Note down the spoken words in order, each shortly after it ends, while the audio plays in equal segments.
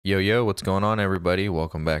Yo, what's going on, everybody?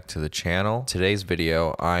 Welcome back to the channel. Today's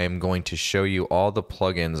video, I am going to show you all the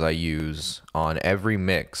plugins I use on every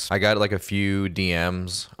mix. I got like a few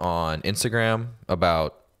DMs on Instagram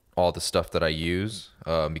about all the stuff that I use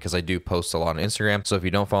because I do post a lot on Instagram. So if you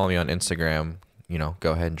don't follow me on Instagram,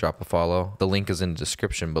 go ahead and drop a follow. The link is in the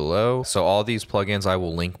description below. So all these plugins I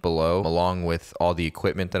will link below along with all the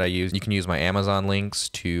equipment that I use. You can use my Amazon links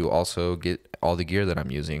to also get all the gear that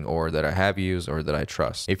I'm using or that I have used or that I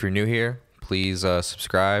trust. If you're new here, please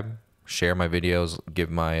subscribe, share my videos,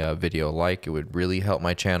 give my video a like. It would really help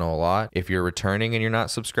my channel a lot. If you're returning and you're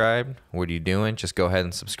not subscribed, what are you doing? Just go ahead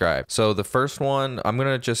and subscribe. So the first one,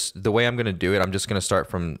 the way I'm gonna do it, I'm just gonna start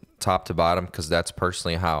from top to bottom because that's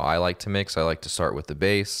personally how I like to mix. I like to start with the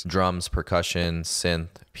bass, drums, percussion, synth,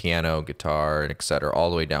 piano, guitar, and etc. all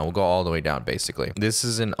the way down. We'll go all the way down basically. This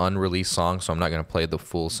is an unreleased song, so I'm not gonna play the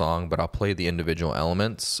full song, but I'll play the individual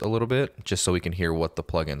elements a little bit just so we can hear what the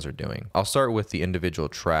plugins are doing. I'll start with the individual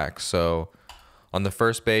tracks. So on the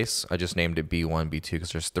first bass, I just named it B1, B2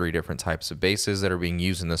 because there's 3 different types of basses that are being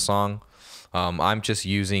used in the song. I'm just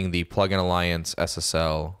using the Plugin Alliance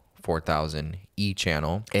SSL 4000 E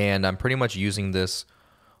channel, and I'm pretty much using this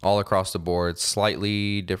all across the board,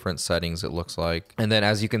 slightly different settings it looks like. And then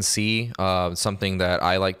as you can see, something that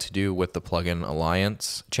I like to do with the Plugin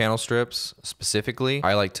Alliance channel strips specifically,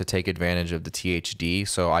 I like to take advantage of the THD,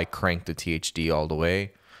 so I crank the THD all the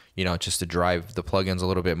way, just to drive the plugins a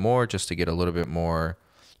little bit more, just to get a little bit more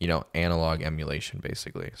analog emulation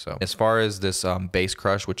basically. So as far as this bass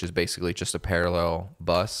crush, which is basically just a parallel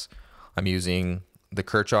bus, I'm using the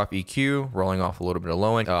Kirchhoff EQ, rolling off a little bit of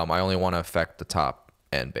low end. I only want to affect the top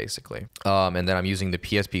end basically. And then I'm using the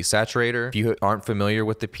PSP saturator. If you aren't familiar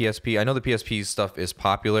with the PSP, I know the PSP stuff is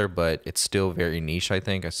popular, but it's still very niche, I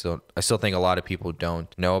think. I still think a lot of people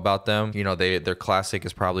don't know about them. Their classic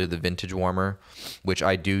is probably the vintage warmer, which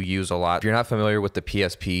I do use a lot. If you're not familiar with the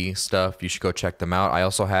PSP stuff, you should go check them out. I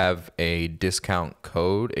also have a discount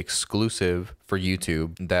code exclusive for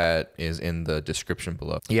YouTube that is in the description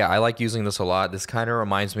below. Yeah, I like using this a lot. This kind of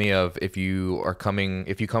reminds me of if you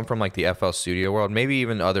come from like the FL Studio world, maybe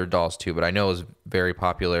even other DAWs too, but I know it was very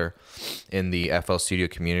popular in the FL Studio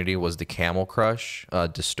community, was the Camel Crush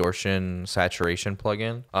distortion saturation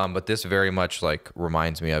plugin. But this very much like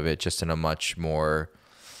reminds me of it, just in a much more,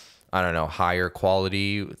 I don't know, higher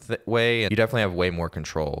quality way. And you definitely have way more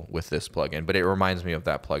control with this plugin, but it reminds me of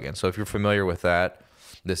that plugin. So if you're familiar with that,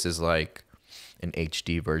 this is like an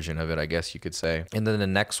HD version of it, I guess you could say. And then the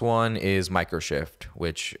next one is Microshift,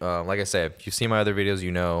 which, like I said, if you've seen my other videos,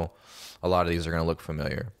 a lot of these are gonna look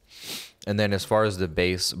familiar. And then as far as the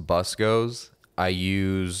bass bus goes, I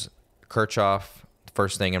use Kirchhoff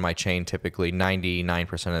first thing in my chain. Typically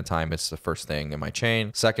 99% of the time it's the first thing in my chain.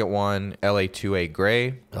 Second one, LA2A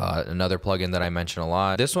Gray, another plugin that I mention a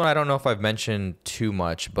lot. This one I don't know if I've mentioned too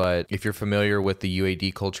much, but if you're familiar with the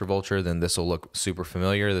UAD Culture Vulture, then this will look super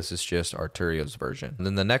familiar. This is just Arturio's version. And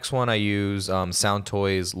then the next one I use Sound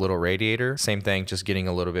Toys Little Radiator. Same thing, just getting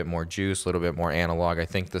a little bit more juice, a little bit more analog. I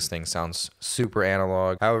think this thing sounds super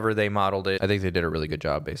analog. However they modeled it, I think they did a really good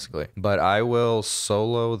job basically. But I will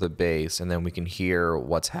solo the bass and then we can hear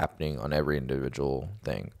what's happening on every individual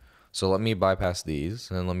thing. So let me bypass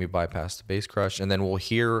these and then let me bypass the bass crush, and then we'll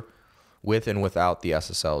hear with and without the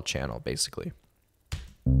SSL channel basically.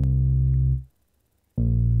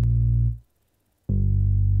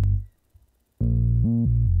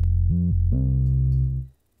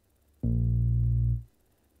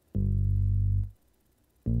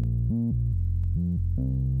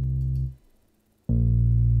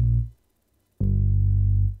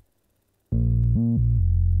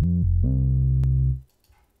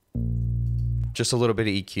 Just a little bit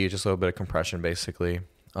of EQ, just a little bit of compression basically.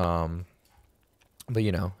 But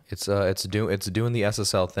it's doing the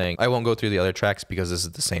SSL thing. I won't go through the other tracks because this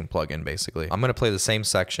is the same plugin basically. I'm gonna play the same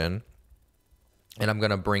section and I'm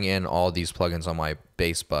gonna bring in all these plugins on my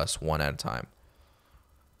bass bus one at a time.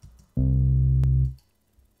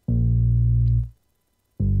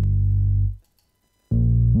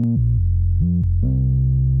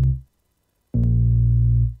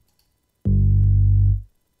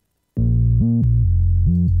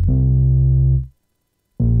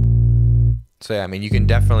 So yeah, I mean, you can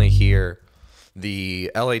definitely hear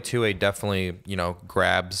the LA2A definitely,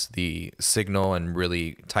 grabs the signal and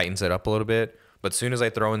really tightens it up a little bit. But as soon as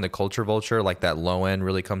I throw in the Culture Vulture, like that low end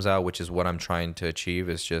really comes out, which is what I'm trying to achieve,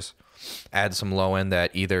 is just add some low end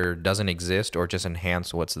that either doesn't exist or just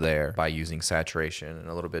enhance what's there by using saturation and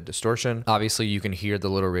a little bit of distortion. Obviously, you can hear the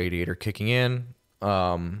little radiator kicking in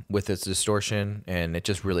with its distortion, and it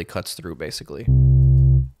just really cuts through basically.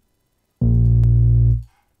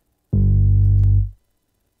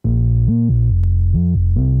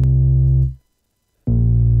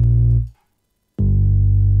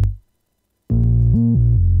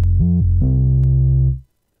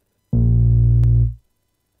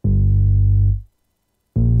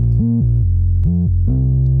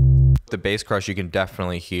 The bass crush, you can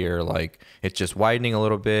definitely hear like it's just widening a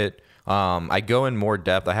little bit. I go in more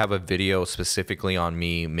depth. I have a video specifically on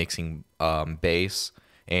me mixing bass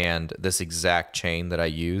and this exact chain that I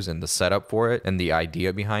use and the setup for it and the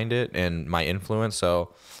idea behind it and my influence.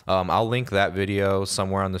 So I'll link that video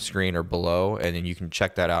somewhere on the screen or below, and then you can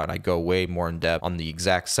check that out. And I go way more in depth on the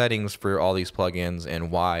exact settings for all these plugins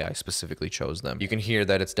and why I specifically chose them. You can hear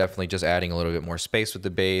that it's definitely just adding a little bit more space with the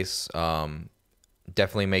bass,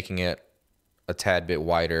 definitely making it a tad bit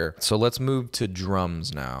wider. So let's move to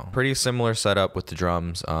drums now. Pretty similar setup with the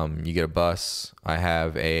drums. You get a bus. I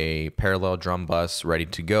have a parallel drum bus ready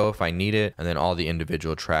to go if I need it, and then all the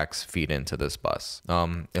individual tracks feed into this bus.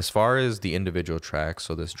 As far as the individual tracks,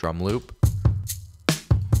 so this drum loop,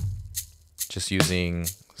 just using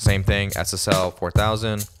same thing, SSL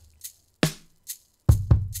 4000.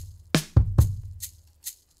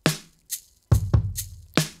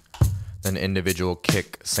 Then individual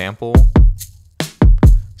kick sample.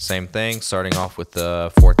 Same thing, starting off with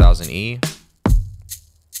the 4000E.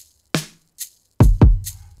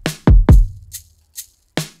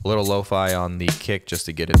 A little lo-fi on the kick just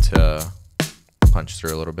to get it to punch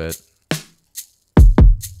through a little bit.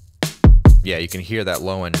 Yeah, you can hear that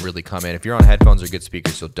low end really come in. If you're on headphones or good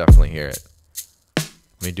speakers, you'll definitely hear it.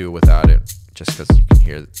 Let me do it without it, just because you can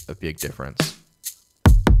hear a big difference.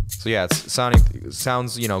 So yeah, it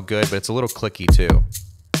sounds, you know, good, but it's a little clicky too.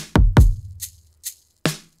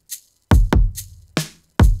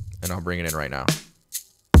 And I'll bring it in right now.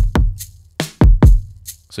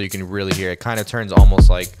 So you can really hear it. Kind of turns almost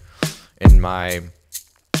like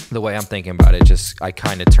the way I'm thinking about it, just I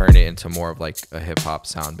kind of turn it into more of like a hip hop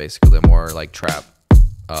sound, basically, more like trap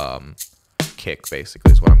kick,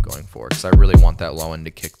 basically, is what I'm going for. Because I really want that low end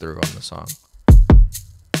to kick through on the song.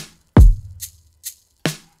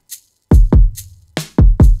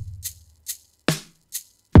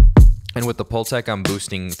 And with the Pultec, I'm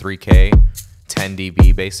boosting 3K. 10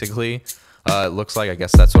 dB basically. It looks like, I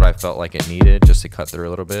guess that's what I felt like it needed, just to cut through a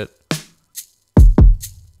little bit.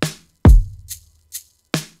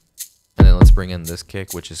 And then let's bring in this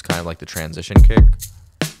kick, which is kind of like the transition kick.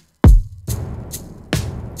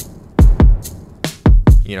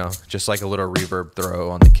 You know, just like a little reverb throw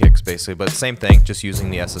on the kicks basically, but same thing, just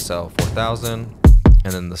using the SSL 4000.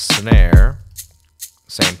 And then the snare,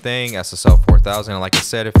 same thing, SSL 4000. And like I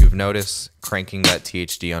said, if you've noticed, cranking that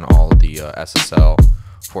THD on all of the SSL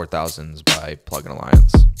 4000s by Plugin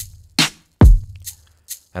Alliance.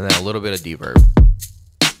 And then a little bit of deverb.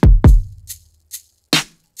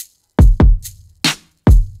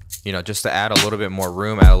 You know, just to add a little bit more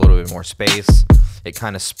room, add a little bit more space. It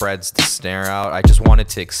kind of spreads the snare out. I just wanted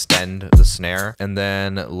to extend the snare. And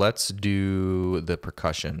then let's do the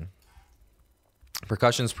percussion.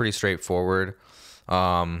 Percussion's pretty straightforward.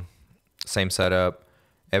 Same setup.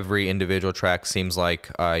 Every individual track seems like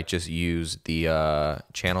I just used the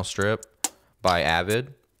channel strip by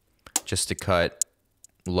Avid just to cut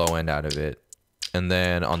low end out of it. And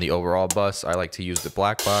then on the overall bus, I like to use the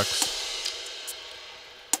black box.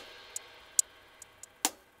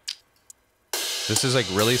 This is like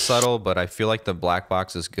really subtle, but I feel like the black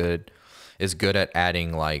box is good at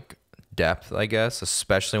adding like depth, I guess,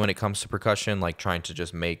 especially when it comes to percussion, like trying to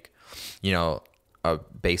just make, you know, a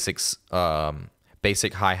basic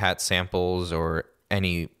hi-hat samples or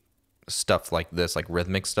any stuff like this, like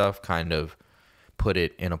rhythmic stuff, kind of put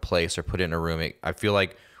it in a place or put it in a room. I feel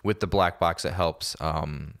like with the black box, it helps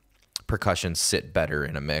percussion sit better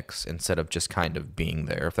in a mix instead of just kind of being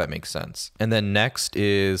there, if that makes sense. And then next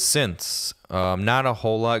is synths. Not a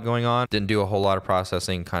whole lot going on. Didn't do a whole lot of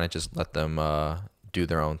processing, kind of just let them do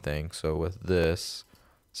their own thing. So with this,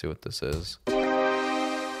 let's see what this is.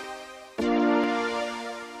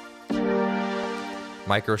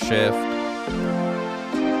 Micro shift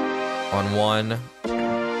on one,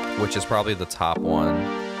 which is probably the top one.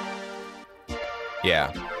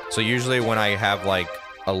 Yeah, so usually when I have like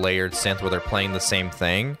a layered synth where they're playing the same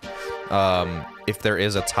thing, if there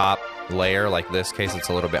is a top layer, like this case it's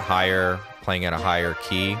a little bit higher, playing at a higher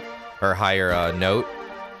key or higher note,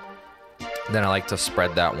 then I like to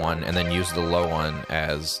spread that one and then use the low one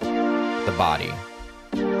as the body.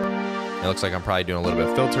 It looks like I'm probably doing a little bit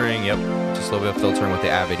of filtering. Yep, just a little bit of filtering with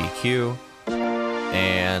the Avid EQ.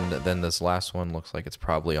 And then this last one looks like it's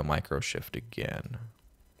probably a micro shift again.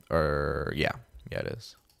 Or, yeah, it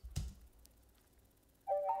is.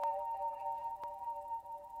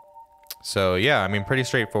 So, yeah, I mean, pretty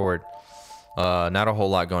straightforward. Not a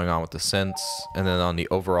whole lot going on with the synths. And then on the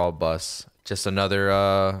overall bus, just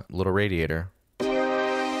another little radiator.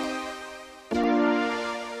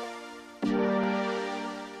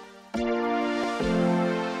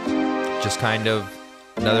 Just kind of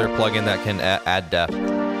Another plugin that can add depth.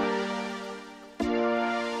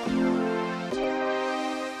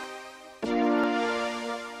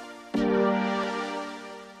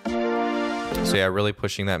 So yeah, really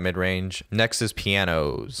pushing that mid-range. Next is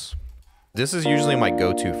pianos. This is usually my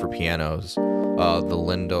go-to for pianos. The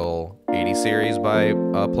Lindell 80 series by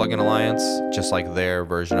Plugin Alliance, just like their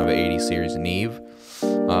version of an 80 series Neve.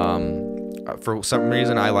 For some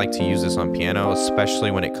reason, I like to use this on piano,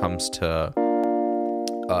 especially when it comes to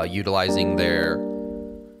utilizing their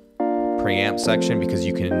preamp section, because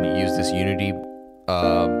you can use this Unity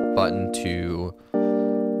button to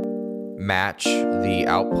match the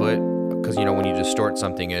output. Because, you know, when you distort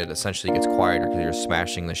something, it essentially gets quieter because you're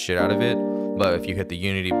smashing the shit out of it. But if you hit the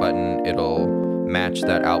Unity button, it'll match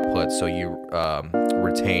that output so you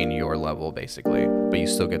retain your level, basically. But you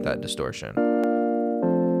still get that distortion.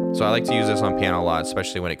 So I like to use this on piano a lot,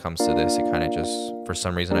 especially when it comes to this. It kind of just, for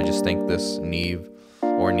some reason, I just think this Neve,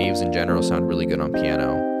 or Neves in general, sound really good on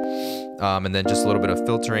piano. And then just a little bit of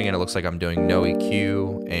filtering, and it looks like I'm doing no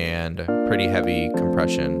EQ and pretty heavy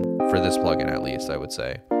compression for this plugin, at least, I would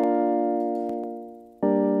say.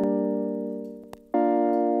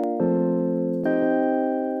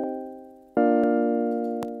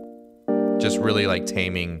 Just really like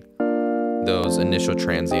taming those initial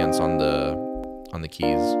transients on the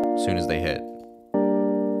keys as soon as they hit.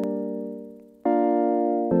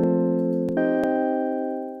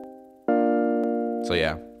 So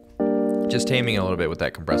yeah, just taming a little bit with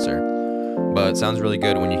that compressor, but it sounds really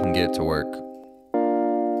good when you can get it to work.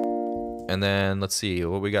 And then let's see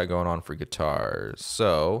what we got going on for guitars.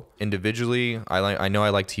 So individually, I know I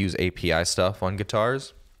like to use API stuff on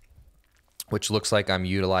guitars, which looks like I'm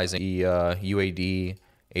utilizing the UAD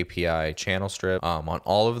API channel strip on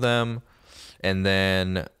all of them. And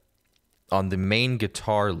then on the main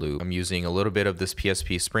guitar loop, I'm using a little bit of this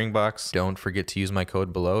PSP Springbox. Don't forget to use my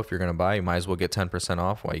code below if you're gonna buy. You might as well get 10%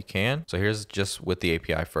 off while you can. So here's just with the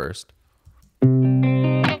API first.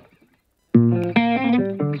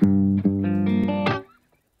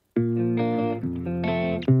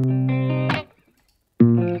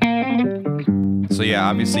 So yeah,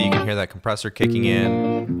 obviously you can hear that compressor kicking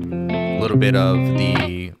in, a little bit of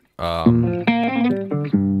the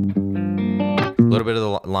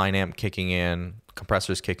line amp kicking in,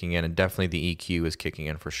 compressors kicking in, and definitely the EQ is kicking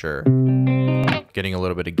in for sure. Getting a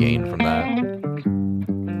little bit of gain from that.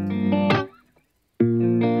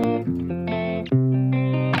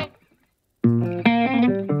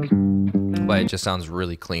 But it just sounds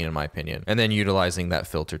really clean in my opinion. And then utilizing that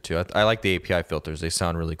filter too. I like the API filters, they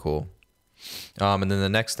sound really cool. And then the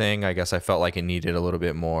next thing, I guess I felt like it needed a little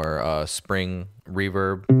bit more spring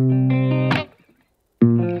reverb.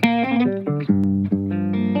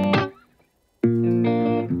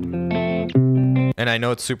 And I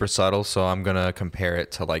know it's super subtle, so I'm gonna compare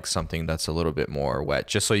it to like something that's a little bit more wet,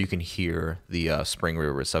 just so you can hear the spring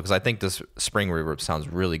reverb stuff, because I think this spring reverb sounds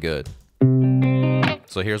really good.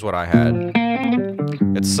 So here's what I had.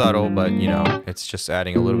 It's subtle, but you know, it's just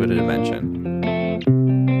adding a little bit of dimension.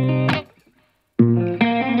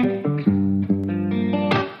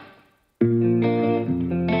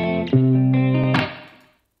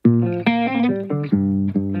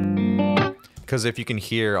 Because if you can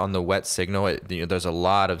hear on the wet signal, there's a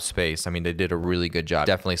lot of space. I mean, they did a really good job.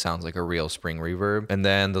 Definitely sounds like a real spring reverb. And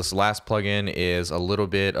then this last plugin is a little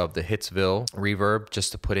bit of the Hitsville reverb,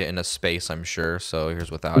 just to put it in a space, I'm sure. So here's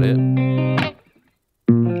without it.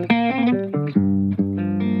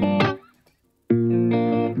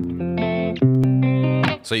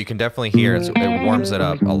 So you can definitely hear it. It warms it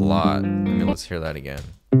up a lot. I mean, let's hear that again.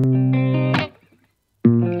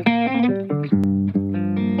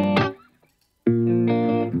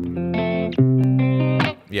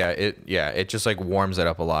 It just like warms it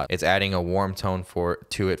up a lot. It's adding a warm tone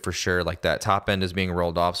to it for sure. Like that top end is being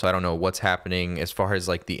rolled off, so I don't know what's happening as far as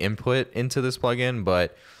like the input into this plugin,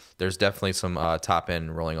 but there's definitely some top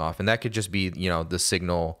end rolling off, and that could just be, you know, the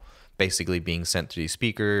signal basically being sent to these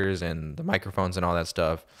speakers and the microphones and all that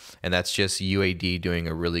stuff. And that's just UAD doing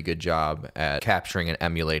a really good job at capturing and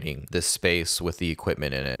emulating this space with the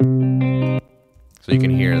equipment in it. So you can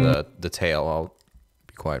hear the tail. I'll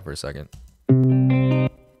be quiet for a second.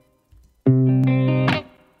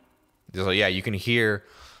 So yeah, you can hear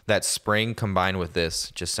that spring combined with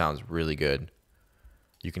this just sounds really good.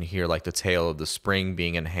 You can hear like the tail of the spring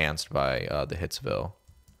being enhanced by the Hitsville.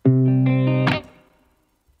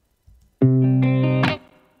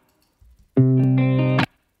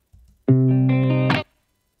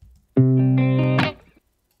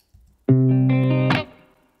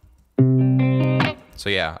 So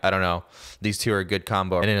yeah, yeah, I don't know. These two are a good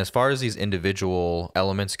combo. And then as far as these individual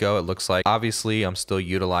elements go, it looks like obviously I'm still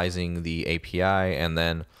utilizing the API, and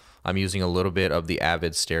then I'm using a little bit of the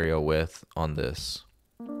Avid stereo width on this.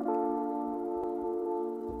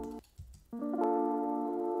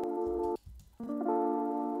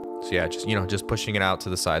 So yeah, just pushing it out to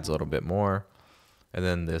the sides a little bit more. And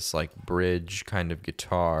then this like bridge kind of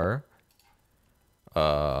guitar.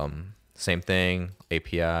 Same thing,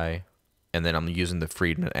 API. And then I'm using the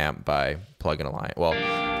Friedman amp by Plugin Alliance.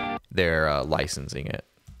 Well, they're licensing it.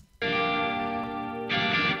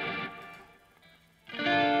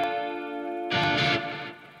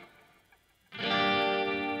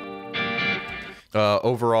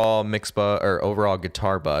 Overall mix bus or overall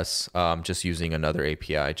guitar bus, just using another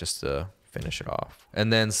API just to finish it off.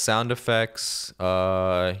 And then sound effects,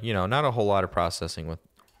 not a whole lot of processing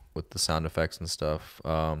with the sound effects and stuff.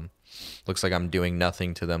 Looks like I'm doing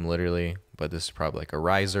nothing to them literally, but this is probably like a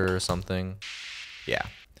riser or something. Yeah.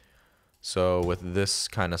 So with this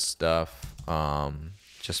kind of stuff,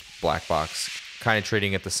 just black box, kind of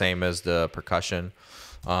treating it the same as the percussion.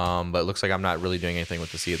 But it looks like I'm not really doing anything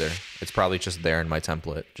with this either. It's probably just there in my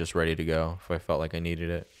template, just ready to go if I felt like I needed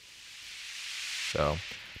it. So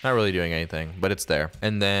not really doing anything, but it's there.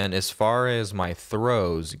 And then as far as my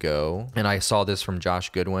throws go, and I saw this from Josh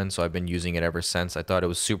Goodwin, so I've been using it ever since. I thought it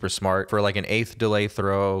was super smart for like an 1/8 delay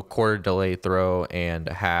throw, 1/4 delay throw, and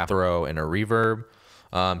a 1/2 throw and a reverb.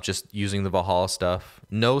 Just using the Valhalla stuff.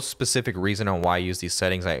 No specific reason on why I use these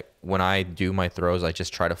settings. When I do my throws, I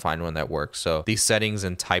just try to find one that works. So these settings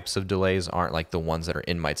and types of delays aren't like the ones that are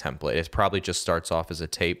in my template. It probably just starts off as a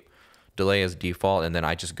tape delay as default, and then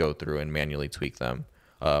I just go through and manually tweak them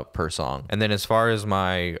per song. And then as far as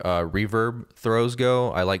my reverb throws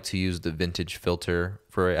go, I like to use the vintage filter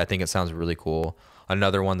for it. I think it sounds really cool.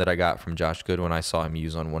 Another one that I got from Josh Goodwin, I saw him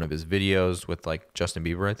use on one of his videos with like Justin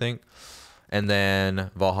Bieber, I think. And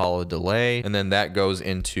then Valhalla delay, and then that goes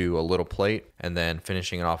into a little plate, and then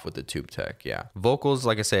finishing it off with the tube tech. Yeah, vocals,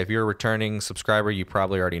 like I say, if you're a returning subscriber, you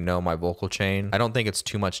probably already know my vocal chain. I don't think it's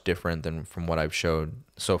too much different than from what I've showed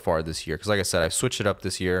so far this year, because like I said, I've switched it up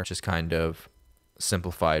this year, just kind of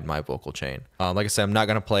simplified my vocal chain. Like I said, I'm not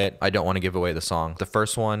gonna play it. I don't want to give away the song. The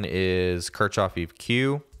first one is Kirchhoff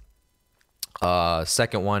EQ.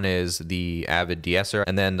 Second one is the Avid de-esser,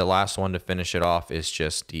 and then the last one to finish it off is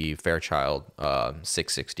just the Fairchild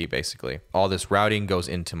 660 basically. All this routing goes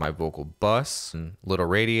into my vocal bus and little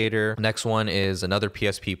radiator. Next one is another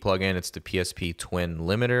PSP plugin. It's the PSP Twin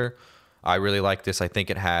Limiter. I really like this. I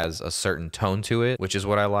think it has a certain tone to it, which is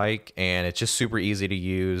what I like, and it's just super easy to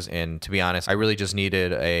use. And to be honest, I really just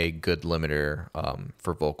needed a good limiter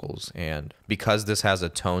for vocals, and because this has a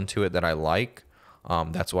tone to it that I like,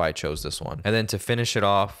 that's why I chose this one. And then to finish it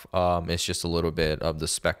off, it's just a little bit of the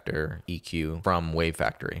Spectre EQ from Wave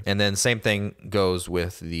Factory. And then same thing goes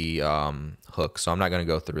with the hook, so I'm not going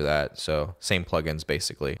to go through that. So same plugins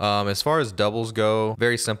basically. As far as doubles go,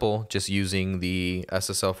 very simple, just using the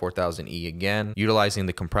SSL 4000E again, utilizing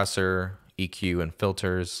the compressor, EQ, and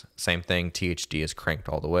filters. Same thing, THD is cranked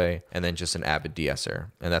all the way, and then just an Avid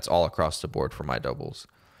de-esser. And that's all across the board for my doubles.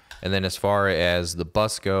 And then as far as the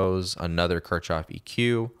bus goes, another Kirchhoff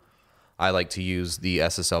EQ. I like to use the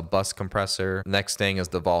SSL bus compressor. Next thing is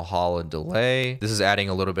the Valhalla delay. This is adding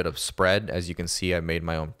a little bit of spread. As you can see, I made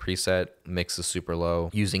my own preset. Mix is super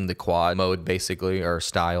low, using the quad mode basically, or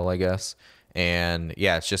style, I guess. And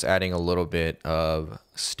yeah, it's just adding a little bit of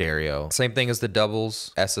stereo. Same thing as the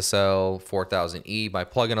doubles, SSL 4000E by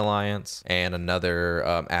Plugin Alliance, and another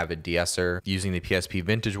Avid de-esser using the PSP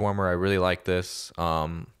Vintage Warmer. I really like this.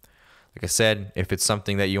 Like I said, if it's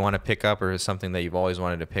something that you want to pick up or something that you've always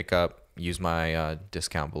wanted to pick up, use my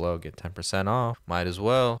discount below, get 10% off, might as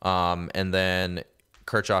well. And then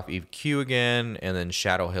Kirchhoff EQ again, and then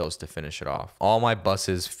Shadow Hills to finish it off. All my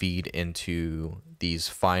buses feed into these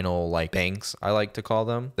final like banks, I like to call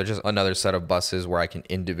them. They're just another set of buses where I can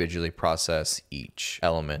individually process each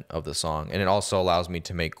element of the song. And it also allows me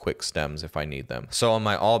to make quick stems if I need them. So on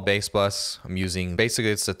my all bass bus, I'm using,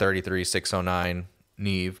 basically it's the 33609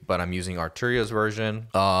 Neve, but I'm using Arturia's version.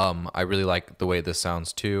 I really like the way this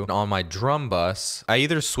sounds too. And on my drum bus, I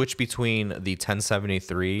either switch between the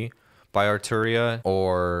 1073 by Arturia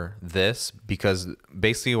or this, because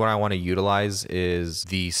basically what I want to utilize is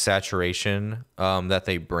the saturation that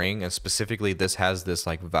they bring, and specifically this has this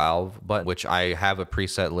like valve button, which I have a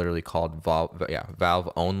preset literally called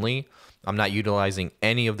valve only. I'm not utilizing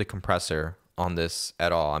any of the compressor on this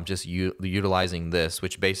at all. I'm just utilizing this,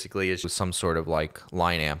 which basically is just some sort of like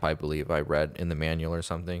line amp, I believe I read in the manual or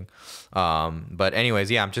something. But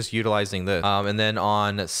anyways, yeah, I'm just utilizing this. And then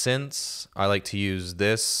on synths, I like to use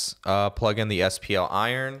this plugin, the SPL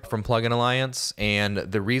Iron from Plugin Alliance. And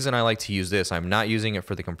the reason I like to use this, I'm not using it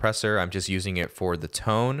for the compressor, I'm just using it for the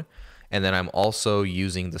tone. And then I'm also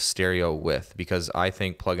using the stereo width, because I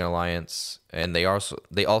think Plugin Alliance, and they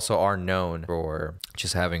also are known for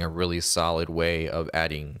just having a really solid way of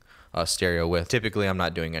adding stereo width. Typically, I'm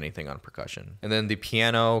not doing anything on percussion. And then the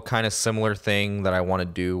piano, kind of similar thing that I want to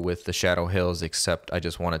do with the Shadow Hills, except I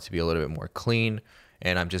just want it to be a little bit more clean,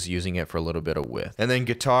 and I'm just using it for a little bit of width. And then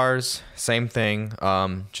guitars, same thing,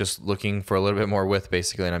 just looking for a little bit more width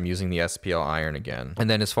basically, and I'm using the SPL Iron again. And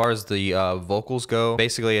then as far as the vocals go,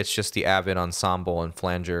 basically it's just the Avid Ensemble and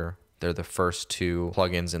Flanger. They're the first two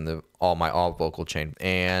plugins in the all vocal chain.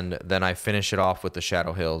 And then I finish it off with the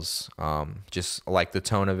Shadow Hills, just like the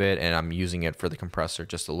tone of it, and I'm using it for the compressor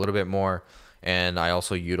just a little bit more. And I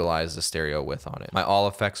also utilize the stereo width on it. My all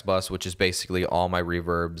effects bus, which is basically all my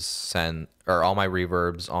reverbs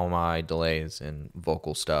all my delays and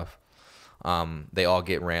vocal stuff. They all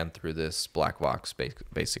get ran through this black box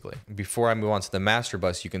basically. Before I move on to the master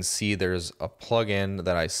bus, you can see there's a plugin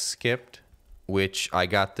that I skipped, which I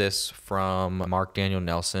got this from Mark Daniel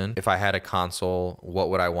Nelson. If I had a console,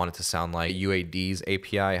 what would I want it to sound like? UAD's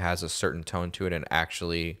API has a certain tone to it and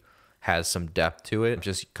actually has some depth to it. I'm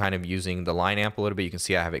just kind of using the line amp a little bit. You can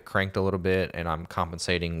see I have it cranked a little bit, and I'm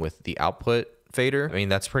compensating with the output fader. I mean,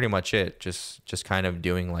 that's pretty much it. Just kind of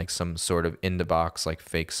doing like some sort of in the box like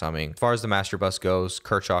fake summing. As far as the master bus goes,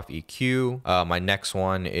 Kirchhoff EQ. My next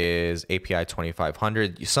one is API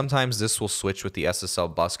 2500. Sometimes this will switch with the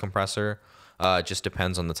SSL bus compressor. It just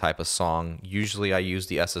depends on the type of song. Usually I use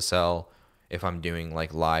the SSL if I'm doing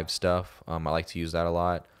like live stuff. I like to use that a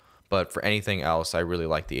lot. But for anything else, I really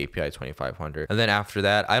like the API 2500. And then after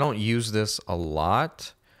that, I don't use this a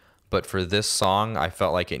lot, but for this song, I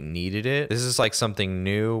felt like it needed it. This is like something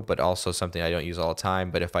new, but also something I don't use all the time.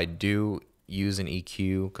 But if I do use an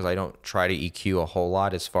EQ, because I don't try to EQ a whole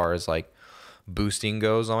lot as far as like boosting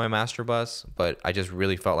goes on my master bus, but I just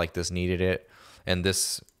really felt like this needed it. And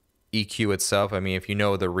this EQ itself, I mean, if you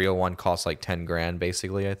know, the real one costs like 10 grand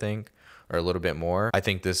basically, I think, or a little bit more. I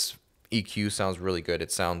think this EQ sounds really good.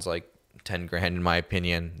 It sounds like 10 grand in my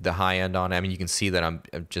opinion. The high end on it, I mean, you can see that I'm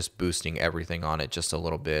just boosting everything on it just a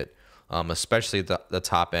little bit. Especially the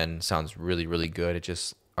top end sounds really, really good. It's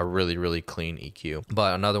just a really, really clean EQ.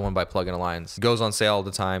 But another one by Plugin Alliance goes on sale all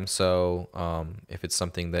the time. So if it's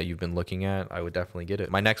something that you've been looking at, I would definitely get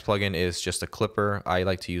it. My next plugin is just a clipper. I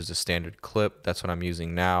like to use the standard clip. That's what I'm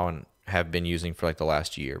using now and have been using for like the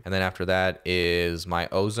last year. And then after that is my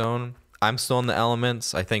Ozone. I'm still in the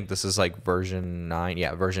Elements. I think this is like version 9.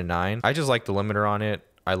 Yeah, version 9. I just like the limiter on it.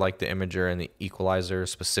 I like the imager and the equalizer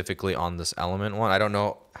specifically on this Element one. I don't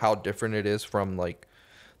know how different it is from like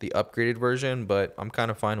the upgraded version, but I'm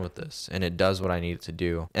kind of fine with this, and it does what I need it to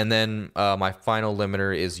do. And then my final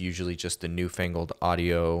limiter is usually just the newfangled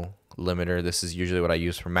audio limiter. This is usually what I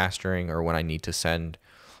use for mastering or when I need to send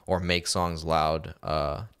or make songs loud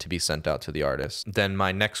to be sent out to the artist. Then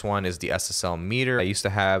my next one is the SSL meter. I used to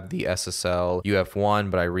have the SSL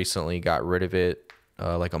UF1, but I recently got rid of it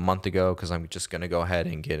like a month ago because I'm just gonna go ahead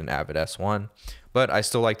and get an Avid S1. But I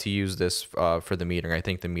still like to use this for the metering. I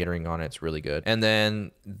think the metering on it's really good. And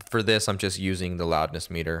then for this, I'm just using the loudness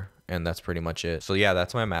meter, and that's pretty much it. So yeah,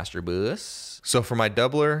 that's my master bus. So for my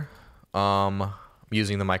doubler, I'm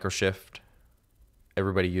using the microshift.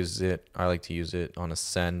 Everybody uses it. I like to use it on a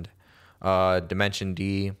send. Dimension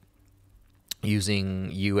D, using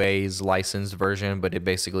UA's licensed version, but it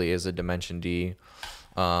basically is a Dimension D.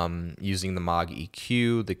 Using the Moog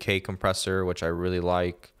EQ, the K compressor, which I really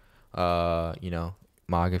like. You know,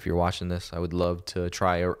 Moog, if you're watching this, I would love to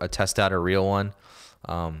try a test out a real one.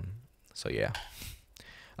 So yeah.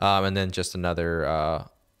 And then just another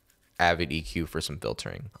Avid EQ for some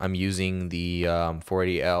filtering. I'm using the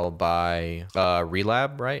 480L by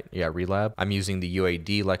Relab, right? Yeah, Relab. I'm using the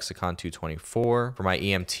UAD Lexicon 224. For my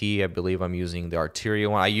EMT, I believe I'm using the Arteria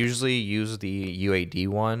one. I usually use the UAD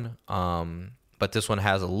one, but this one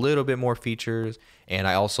has a little bit more features, and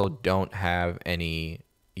I also don't have any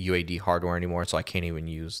UAD hardware anymore, so I can't even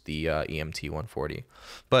use the EMT 140.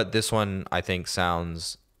 But this one I think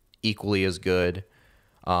sounds equally as good.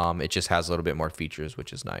 It just has a little bit more features,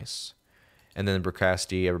 which is nice. And then the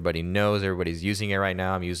Bricasti, everybody knows, everybody's using it right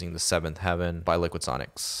now. I'm using the Seventh Heaven by Liquid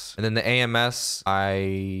Sonics. And then the AMS,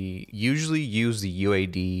 I usually use the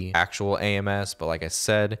UAD actual AMS, but like I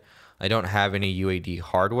said, I don't have any UAD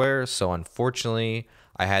hardware, so unfortunately,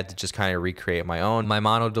 I had to just kind of recreate my own. My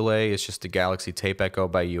mono delay is just a Galaxy Tape Echo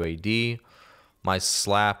by UAD. My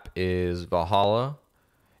slap is Valhalla,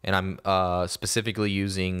 and I'm specifically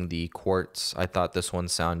using the Quartz. I thought this one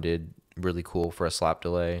sounded really cool for a slap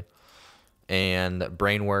delay. And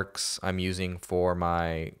Brainworks I'm using for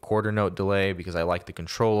my quarter note delay because I like the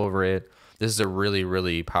control over it. This is a really,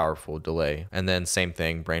 really powerful delay. And then same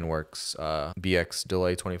thing, Brainworks BX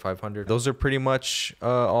Delay 2500. Those are pretty much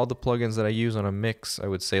all the plugins that I use on a mix. I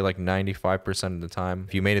would say like 95% of the time.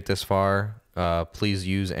 If you made it this far, please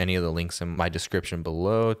use any of the links in my description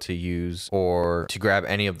below to use or to grab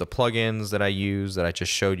any of the plugins that I use that I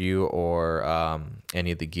just showed you, or any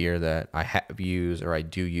of the gear that I have used or I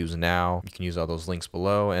do use now. You can use all those links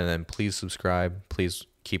below, and then please subscribe. Please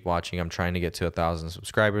keep watching. I'm trying to get to 1,000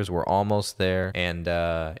 subscribers. We're almost there. And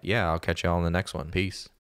yeah, I'll catch y'all in the next one. Peace.